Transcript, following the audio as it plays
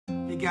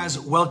Guys,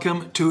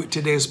 welcome to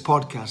today's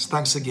podcast.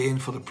 Thanks again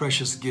for the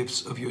precious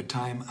gifts of your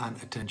time and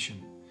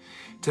attention.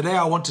 Today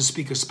I want to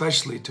speak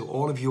especially to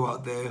all of you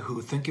out there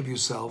who think of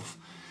yourself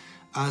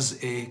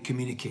as a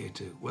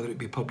communicator, whether it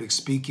be public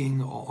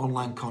speaking or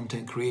online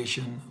content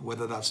creation,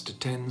 whether that's to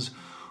tens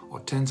or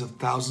tens of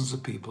thousands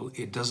of people,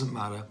 it doesn't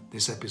matter.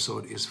 This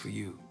episode is for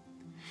you.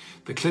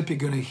 The clip you're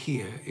going to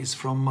hear is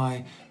from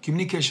my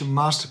Communication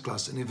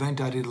Masterclass, an event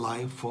I did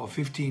live for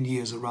 15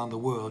 years around the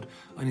world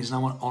and is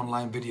now an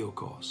online video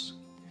course.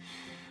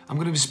 I'm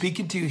going to be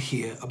speaking to you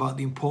here about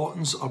the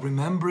importance of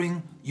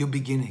remembering your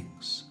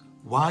beginnings,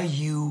 why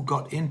you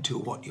got into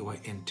what you were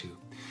into.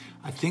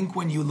 I think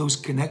when you lose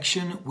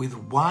connection with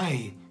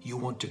why you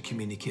want to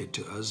communicate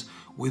to us,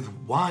 with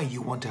why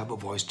you want to have a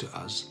voice to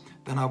us,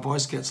 then our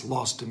voice gets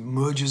lost and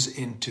merges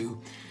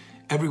into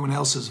everyone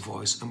else's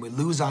voice, and we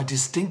lose our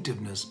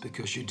distinctiveness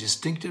because your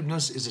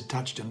distinctiveness is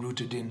attached and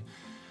rooted in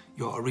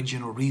your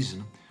original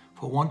reason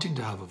for wanting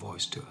to have a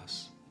voice to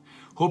us.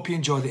 Hope you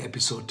enjoy the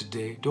episode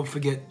today. Don't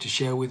forget to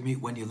share with me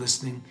when you're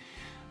listening.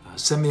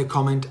 Send me a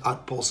comment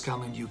at Paul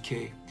Scanlon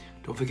UK.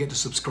 Don't forget to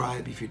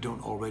subscribe if you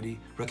don't already.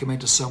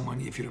 Recommend to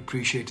someone if you're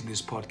appreciating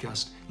this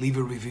podcast. Leave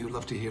a review.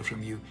 Love to hear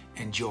from you.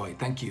 Enjoy.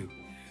 Thank you.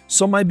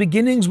 So my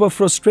beginnings were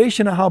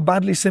frustration at how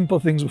badly simple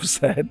things were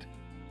said,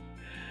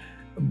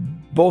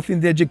 both in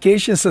the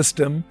education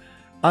system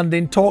and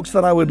in talks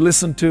that I would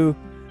listen to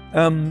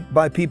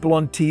by people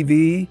on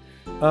TV,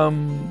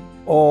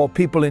 or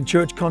people in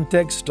church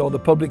context, or the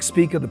public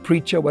speaker, the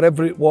preacher,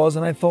 whatever it was.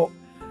 And I thought,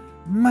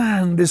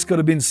 man, this could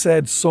have been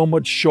said so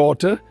much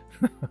shorter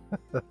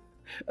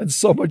and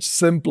so much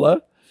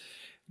simpler.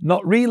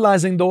 Not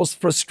realizing those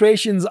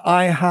frustrations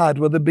I had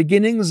were the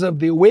beginnings of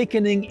the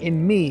awakening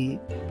in me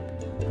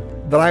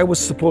that I was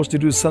supposed to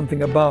do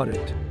something about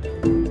it.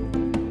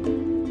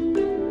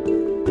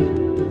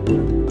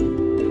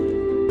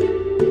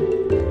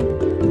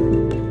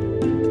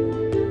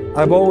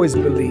 I've always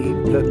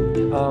believed that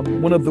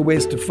one of the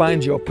ways to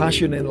find your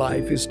passion in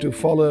life is to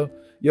follow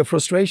your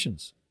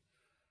frustrations.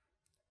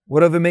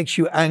 Whatever makes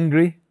you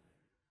angry,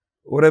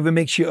 whatever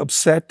makes you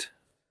upset,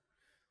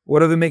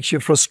 whatever makes you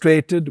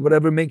frustrated,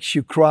 whatever makes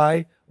you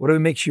cry, whatever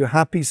makes you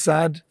happy,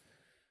 sad,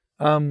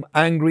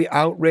 angry,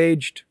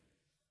 outraged,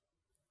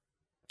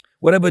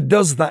 whatever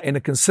does that in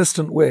a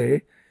consistent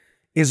way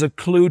is a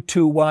clue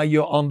to why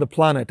you're on the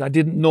planet. I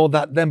didn't know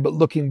that then, but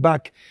looking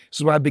back, this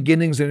is why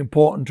beginnings are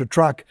important to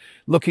track.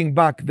 Looking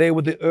back, they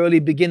were the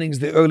early beginnings,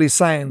 the early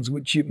signs,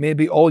 which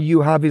maybe all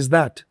you have is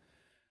that.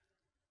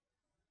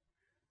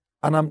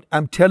 And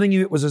I'm telling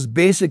you it was as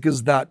basic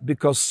as that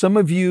because some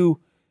of you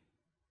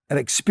are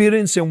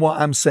experiencing what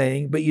I'm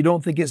saying, but you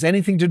don't think it's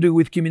anything to do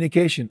with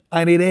communication.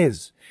 And it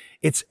is.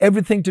 It's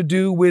everything to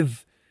do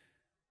with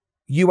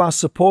you are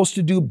supposed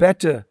to do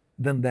better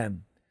than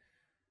them.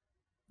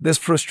 This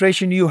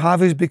frustration you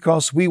have is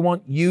because we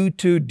want you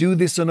to do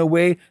this in a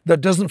way that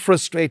doesn't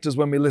frustrate us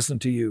when we listen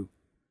to you.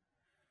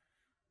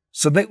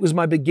 So that was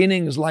my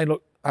beginnings. I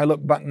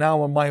look back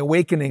now on my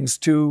awakenings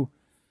to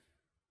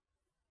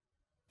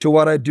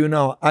what I do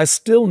now. I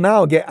still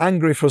now get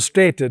angry,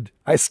 frustrated.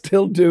 I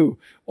still do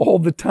all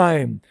the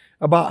time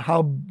about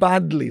how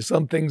badly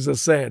some things are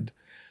said.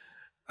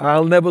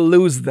 I'll never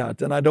lose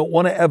that, and I don't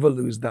want to ever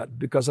lose that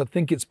because I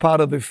think it's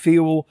part of the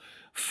fuel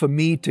for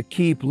me to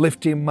keep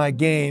lifting my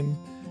game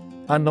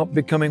and not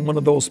becoming one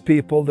of those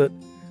people that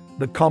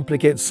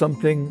complicates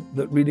something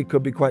that really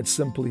could be quite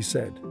simply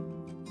said.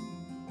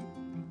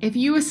 If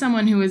you are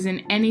someone who is in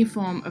any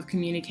form of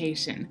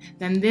communication,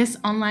 then this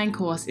online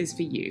course is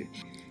for you.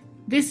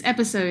 This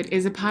episode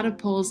is a part of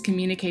Paul's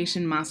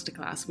Communication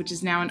Masterclass, which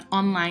is now an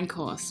online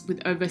course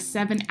with over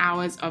 7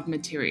 hours of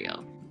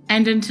material.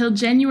 And until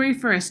January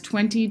 1st,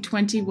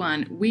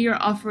 2021, we are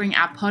offering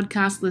our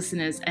podcast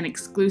listeners an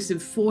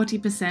exclusive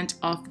 40%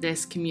 off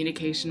this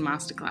Communication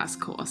Masterclass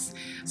course.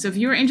 So if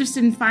you're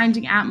interested in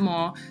finding out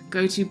more,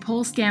 go to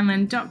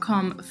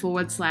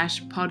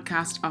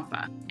paulscanlon.com/podcast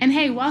offer. And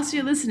hey, whilst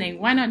you're listening,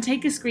 why not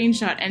take a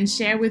screenshot and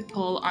share with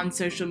Paul on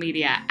social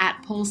media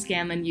at Paul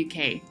Scanlon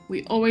UK.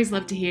 We always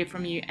love to hear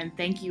from you, and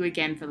thank you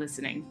again for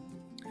listening.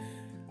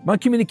 My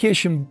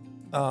communication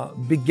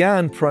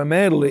began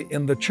primarily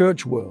in the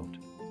church world.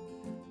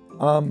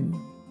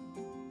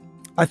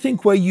 I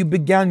think where you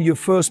began your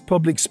first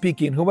public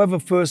speaking, whoever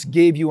first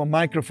gave you a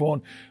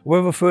microphone,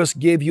 whoever first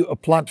gave you a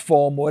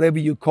platform, whatever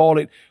you call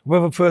it,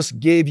 whoever first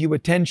gave you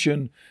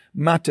attention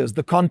matters,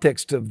 the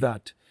context of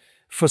that.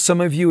 For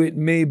some of you, it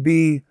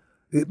may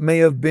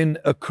have been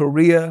a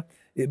career,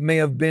 it may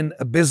have been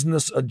a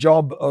business, a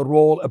job, a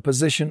role, a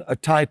position, a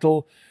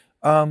title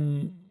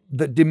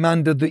that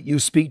demanded that you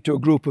speak to a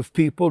group of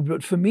people.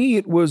 But for me,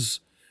 it was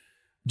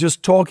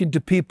just talking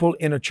to people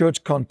in a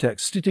church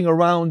context, sitting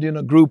around in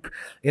a group,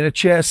 in a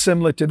chair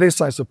similar to this,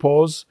 I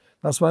suppose.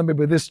 That's why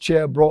maybe this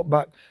chair brought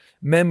back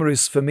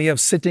memories for me of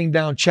sitting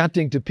down,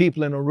 chatting to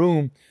people in a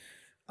room.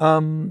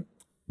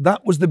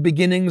 That was the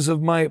beginnings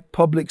of my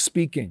public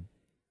speaking.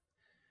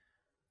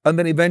 And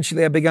then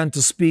eventually I began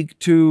to speak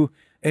to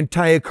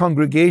entire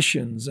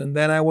congregations, and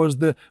then I was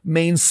the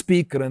main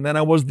speaker, and then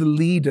I was the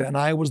leader, and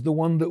I was the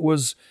one that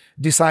was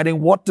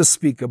deciding what to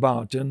speak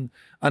about and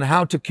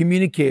how to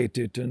communicate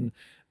it and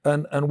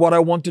what I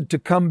wanted to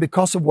come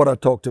because of what I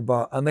talked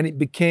about. And then it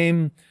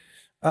became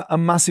a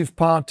massive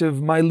part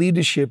of my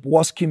leadership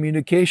was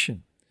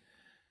communication.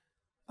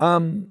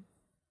 I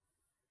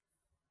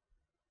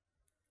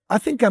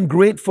think I'm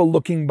grateful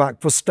looking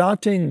back for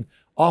starting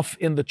off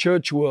in the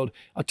church world.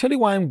 I'll tell you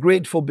why I'm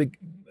grateful,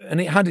 and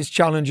it had its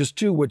challenges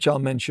too, which I'll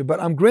mention, but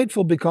I'm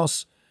grateful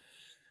because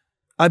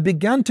I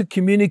began to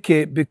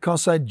communicate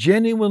because I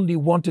genuinely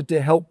wanted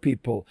to help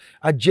people.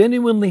 I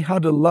genuinely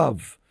had a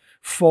love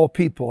for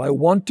people. I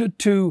wanted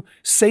to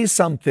say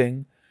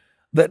something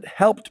that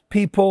helped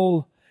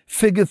people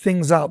figure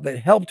things out, that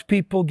helped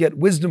people get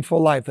wisdom for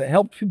life, that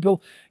helped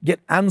people get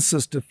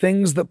answers to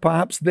things that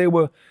perhaps they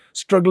were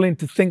struggling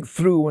to think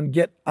through and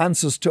get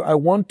answers to. I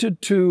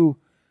wanted to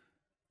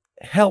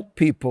help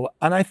people.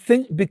 And I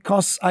think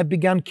because I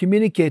began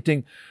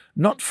communicating,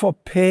 not for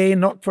pay,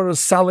 not for a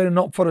salary,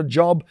 not for a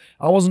job,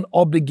 I wasn't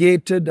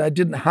obligated, I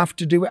didn't have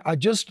to do it. I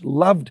just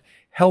loved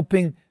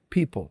helping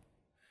people.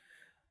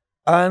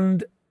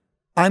 And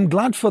I'm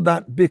glad for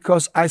that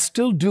because I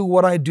still do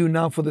what I do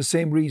now for the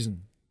same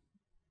reason.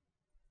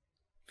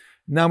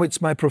 Now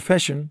it's my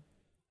profession.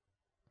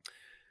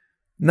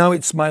 Now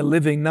it's my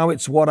living. Now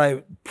it's what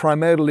I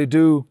primarily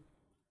do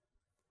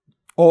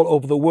all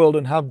over the world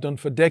and have done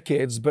for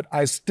decades, but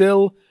I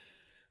still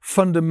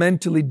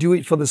fundamentally do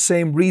it for the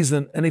same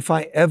reason. And if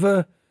I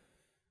ever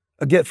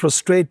get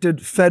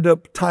frustrated, fed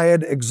up,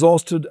 tired,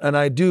 exhausted, and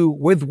I do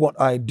with what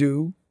I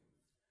do,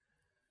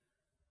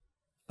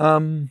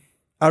 I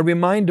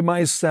remind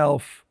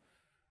myself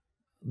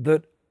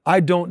that I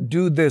don't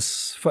do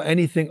this for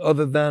anything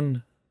other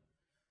than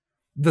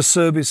the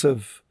service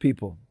of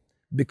people,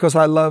 because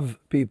I love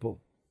people.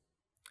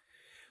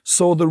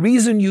 So the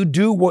reason you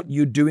do what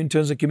you do in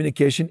terms of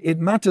communication, it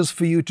matters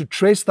for you to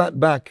trace that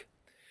back,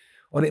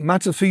 or it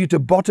matters for you to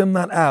bottom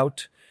that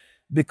out,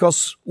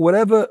 because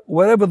whatever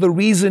the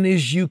reason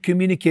is you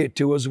communicate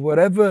to us,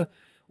 whyever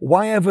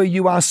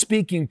you are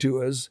speaking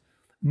to us,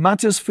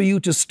 matters for you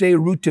to stay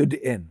rooted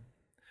in.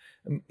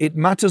 It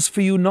matters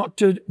for you not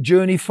to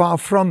journey far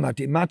from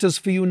that. It matters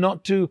for you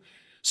not to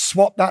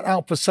swap that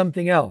out for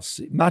something else.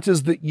 It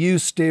matters that you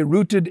stay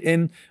rooted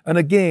in. And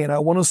again, I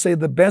want to say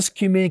the best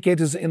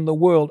communicators in the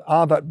world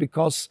are that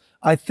because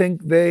I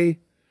think they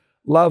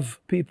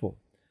love people.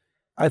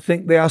 I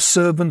think they are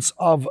servants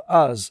of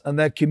us, and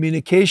their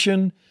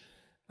communication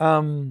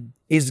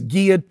is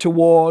geared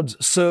towards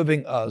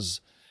serving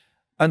us.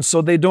 And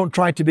so they don't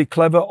try to be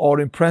clever or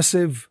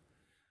impressive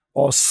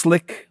or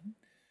slick.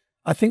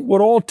 I think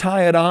we're all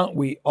tired, aren't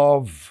we,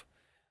 of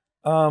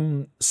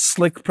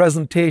slick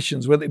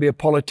presentations, whether it be a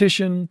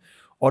politician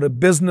or a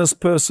business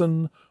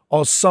person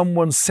or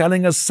someone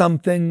selling us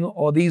something,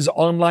 or these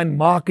online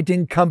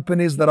marketing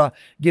companies that are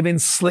giving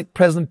slick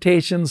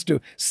presentations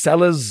to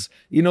sell us,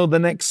 the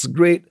next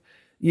great,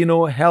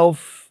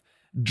 health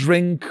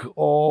drink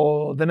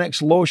or the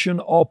next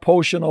lotion or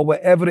potion or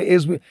whatever it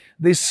is.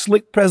 These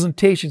slick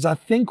presentations, I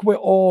think we're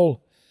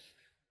all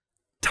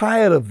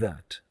tired of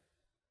that.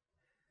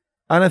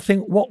 And I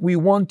think what we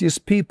want is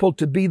people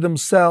to be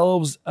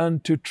themselves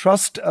and to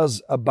trust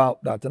us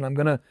about that. And I'm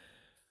going to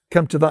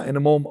come to that in a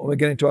moment when we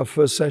get into our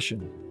first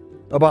session,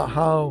 about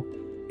how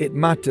it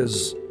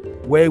matters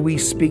where we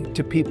speak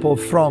to people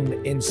from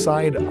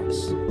inside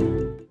us.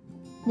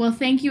 Well,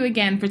 thank you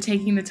again for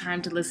taking the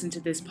time to listen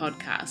to this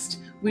podcast.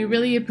 We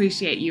really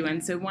appreciate you,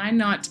 and so why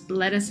not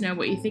let us know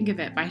what you think of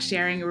it by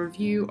sharing a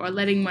review or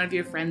letting one of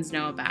your friends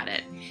know about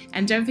it.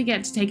 And don't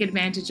forget to take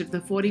advantage of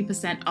the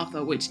 40%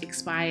 offer, which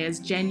expires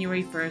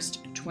January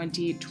 1st,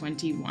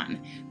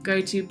 2021.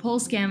 Go to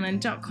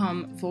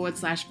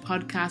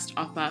paulscanlon.com/podcast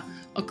offer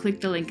or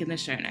click the link in the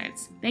show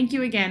notes. Thank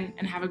you again,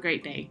 and have a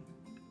great day.